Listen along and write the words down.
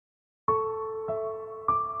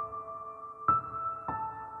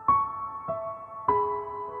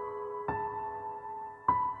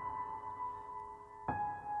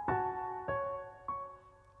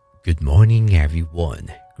Good morning,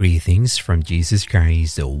 everyone. Greetings from Jesus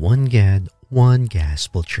Christ, the One God, One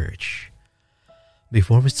Gospel Church.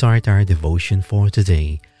 Before we start our devotion for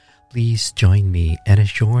today, please join me in a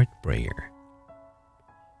short prayer.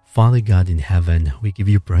 Father God in heaven, we give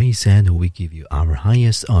you praise and we give you our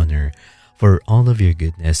highest honor for all of your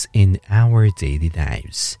goodness in our daily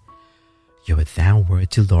lives. You are thou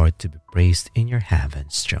worthy, Lord, to be praised in your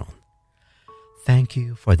heaven's throne. Thank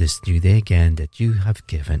you for this new day again that you have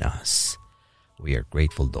given us. We are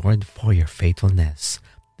grateful, Lord, for your faithfulness,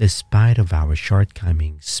 despite of our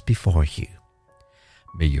shortcomings before you.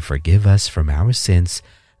 May you forgive us from our sins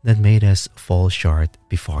that made us fall short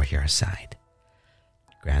before your sight.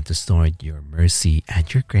 Grant us, Lord, your mercy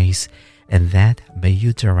and your grace, and that may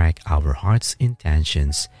you direct our heart's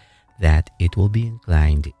intentions, that it will be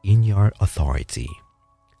inclined in your authority.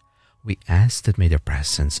 We ask that may the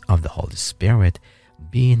presence of the Holy Spirit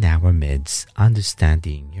be in our midst,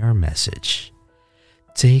 understanding your message.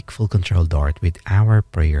 Take full control, Lord, with our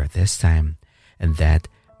prayer this time, and that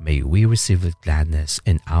may we receive with gladness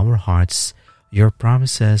in our hearts your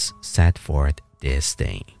promises set forth this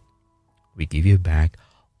day. We give you back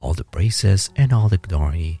all the praises and all the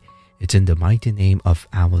glory. It's in the mighty name of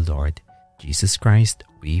our Lord Jesus Christ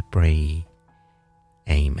we pray.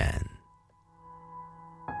 Amen.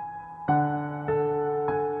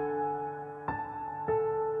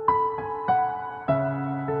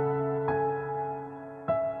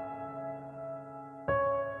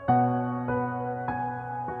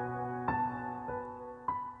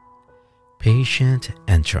 Patient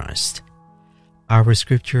and trust. Our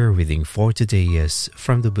scripture reading for today is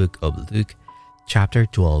from the book of Luke, chapter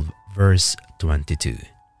 12, verse 22.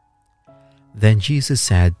 Then Jesus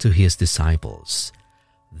said to his disciples,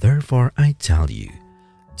 "Therefore I tell you,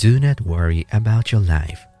 do not worry about your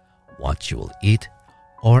life, what you will eat,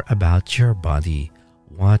 or about your body,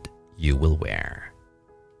 what you will wear."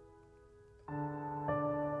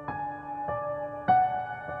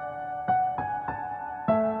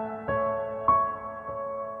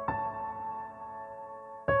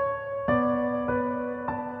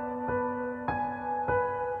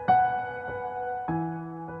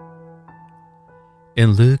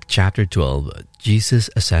 In Luke chapter 12, Jesus'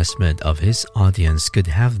 assessment of his audience could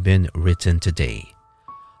have been written today.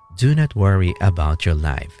 Do not worry about your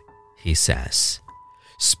life, he says.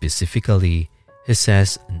 Specifically, he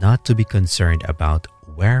says not to be concerned about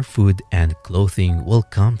where food and clothing will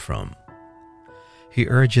come from. He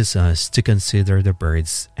urges us to consider the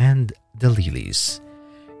birds and the lilies.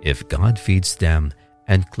 If God feeds them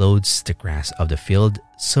and clothes the grass of the field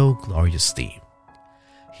so gloriously,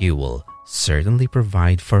 he will certainly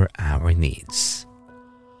provide for our needs.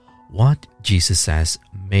 What Jesus says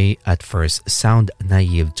may at first sound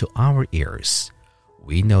naive to our ears.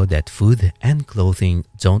 We know that food and clothing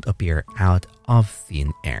don't appear out of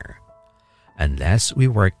thin air. Unless we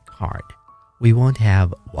work hard, we won't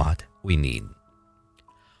have what we need.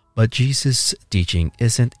 But Jesus' teaching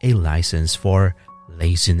isn't a license for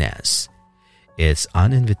laziness. It's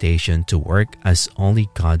an invitation to work as only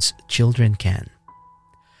God's children can.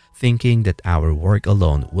 Thinking that our work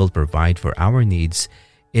alone will provide for our needs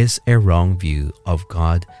is a wrong view of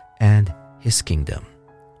God and His kingdom.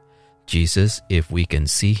 Jesus, if we can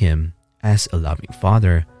see Him as a loving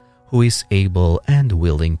Father who is able and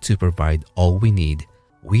willing to provide all we need,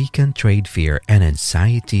 we can trade fear and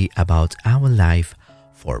anxiety about our life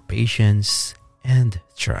for patience and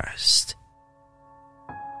trust.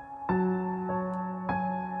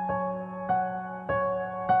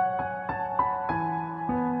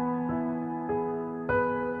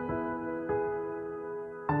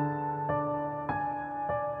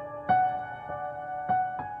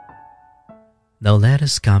 Now let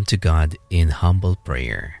us come to God in humble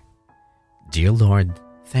prayer. Dear Lord,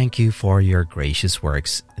 thank you for your gracious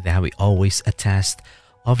works that we always attest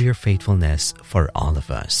of your faithfulness for all of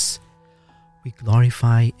us. We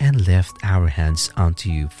glorify and lift our hands unto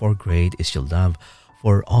you, for great is your love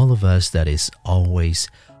for all of us that is always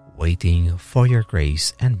waiting for your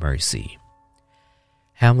grace and mercy.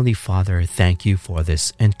 Heavenly Father, thank you for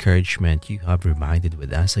this encouragement you have reminded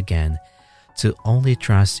with us again to only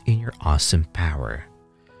trust in your awesome power.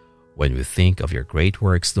 When we think of your great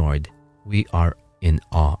works, Lord, we are in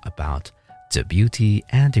awe about the beauty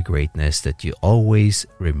and the greatness that you always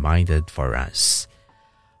reminded for us.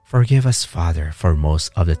 Forgive us, Father, for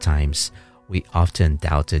most of the times we often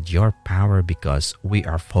doubted your power because we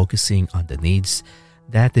are focusing on the needs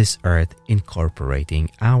that this earth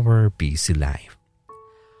incorporating our busy life.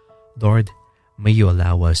 Lord, may you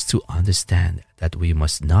allow us to understand that we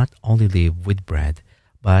must not only live with bread,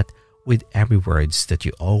 but with every words that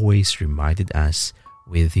you always reminded us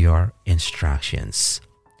with your instructions.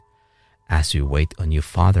 As we wait on you,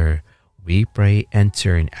 Father, we pray and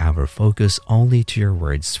turn our focus only to your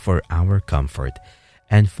words for our comfort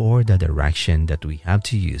and for the direction that we have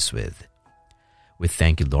to use with. We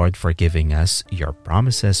thank you, Lord, for giving us your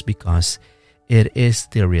promises because it is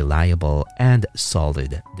still reliable and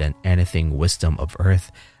solid than anything wisdom of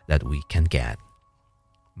earth that we can get.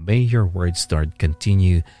 May your words, Lord,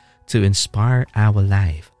 continue to inspire our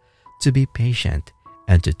life, to be patient,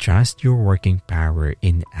 and to trust your working power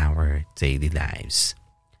in our daily lives.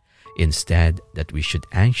 Instead, that we should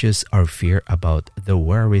anxious or fear about the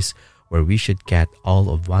worries where we should get all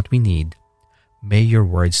of what we need, may your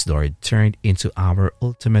words, Lord, turn into our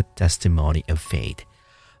ultimate testimony of faith,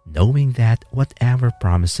 knowing that whatever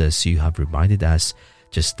promises you have reminded us,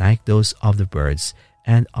 just like those of the birds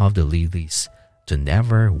and of the lilies, to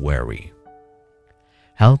never worry.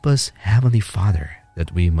 Help us, Heavenly Father,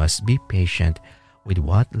 that we must be patient with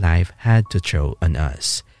what life had to throw on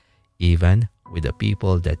us, even with the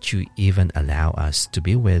people that you even allow us to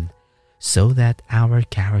be with, so that our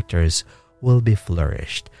characters will be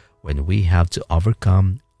flourished when we have to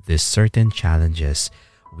overcome these certain challenges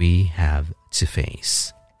we have to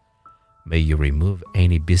face. May you remove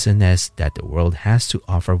any busyness that the world has to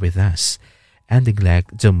offer with us and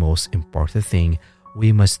neglect the most important thing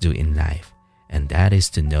we must do in life, and that is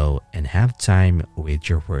to know and have time with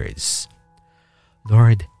your words.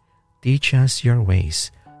 Lord, teach us your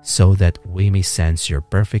ways so that we may sense your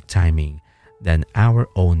perfect timing than our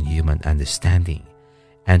own human understanding,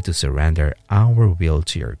 and to surrender our will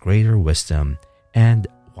to your greater wisdom and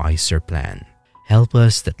wiser plan. Help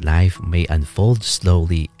us that life may unfold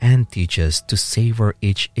slowly and teach us to savor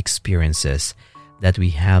each experiences that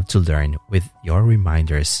we have to learn with your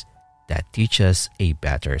reminders that teach us a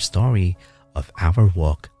better story of our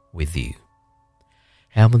walk with you.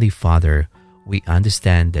 Heavenly Father, we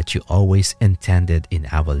understand that you always intended in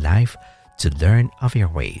our life to learn of your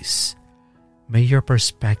ways. May your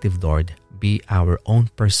perspective, Lord, be our own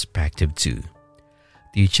perspective too.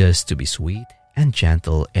 Teach us to be sweet and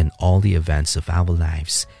gentle in all the events of our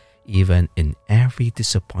lives, even in every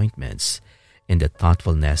disappointments, in the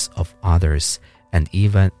thoughtfulness of others, and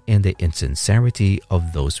even in the insincerity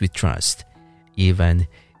of those we trust, even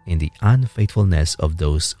in the unfaithfulness of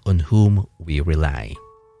those on whom we rely.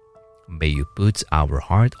 May you put our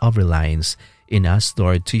heart of reliance in us,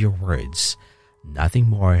 Lord, to your words, nothing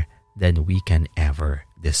more than we can ever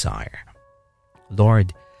desire.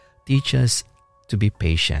 Lord, teach us to be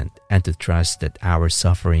patient and to trust that our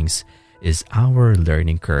sufferings is our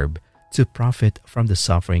learning curve to profit from the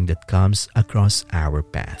suffering that comes across our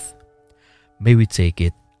path. May we take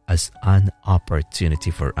it as an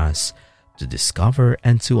opportunity for us to discover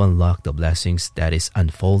and to unlock the blessings that is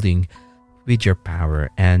unfolding with your power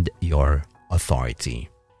and your authority.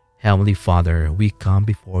 Heavenly Father, we come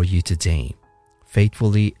before you today,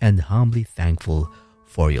 faithfully and humbly thankful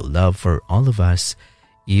for your love for all of us,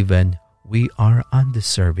 even we are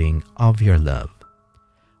undeserving of your love.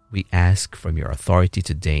 We ask from your authority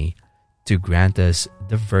today to grant us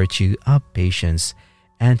the virtue of patience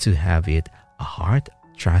and to have it a heart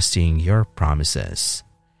trusting your promises.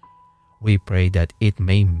 We pray that it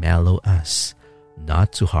may mellow us,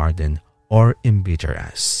 not to harden or embitter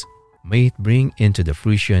us. May it bring into the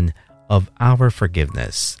fruition of our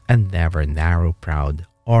forgiveness and never narrow proud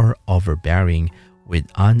or overbearing with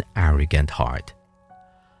an arrogant heart.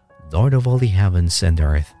 Lord of all the heavens and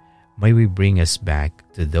earth, may we bring us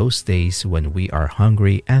back to those days when we are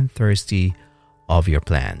hungry and thirsty of your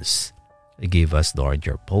plans. Give us, Lord,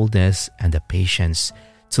 your boldness and the patience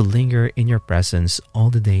to linger in your presence all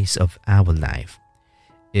the days of our life.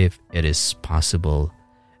 If it is possible,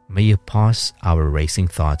 may you pause our racing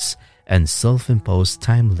thoughts and self-imposed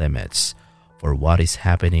time limits, for what is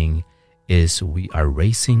happening is we are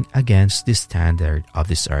racing against the standard of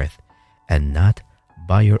this earth and not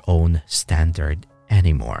by your own standard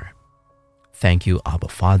anymore. Thank you, Abba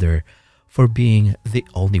Father, for being the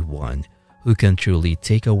only one who can truly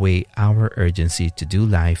take away our urgency to do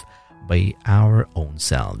life by our own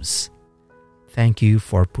selves. Thank you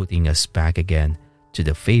for putting us back again to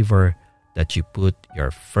the favor that you put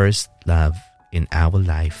your first love in our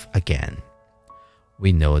life again.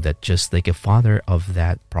 We know that just like a father of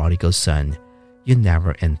that prodigal son, you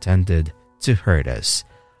never intended to hurt us.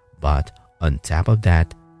 But on top of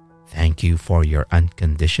that, thank you for your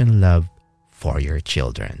unconditional love for your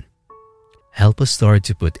children. Help us, Lord,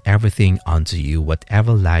 to put everything onto you,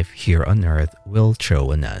 whatever life here on earth will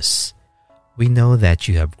throw on us. We know that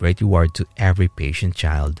you have great reward to every patient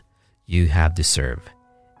child you have deserved.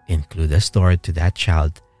 Include us, Lord, to that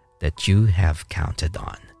child that you have counted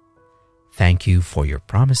on. Thank you for your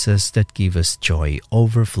promises that give us joy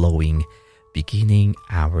overflowing, beginning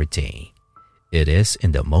our day. It is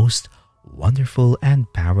in the most wonderful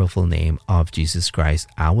and powerful name of Jesus Christ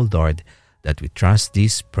our Lord that we trust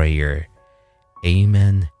this prayer.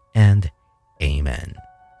 Amen and amen.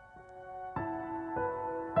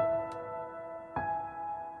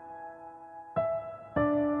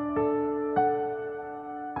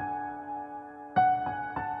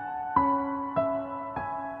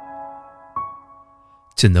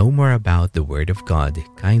 To know more about the Word of God,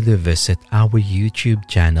 kindly visit our YouTube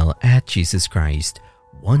channel at Jesus Christ,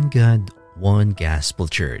 One God, One Gospel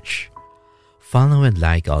Church. Follow and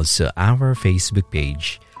like also our Facebook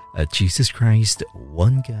page at Jesus Christ,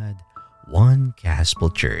 One God, One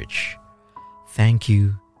Gospel Church. Thank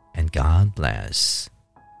you and God bless.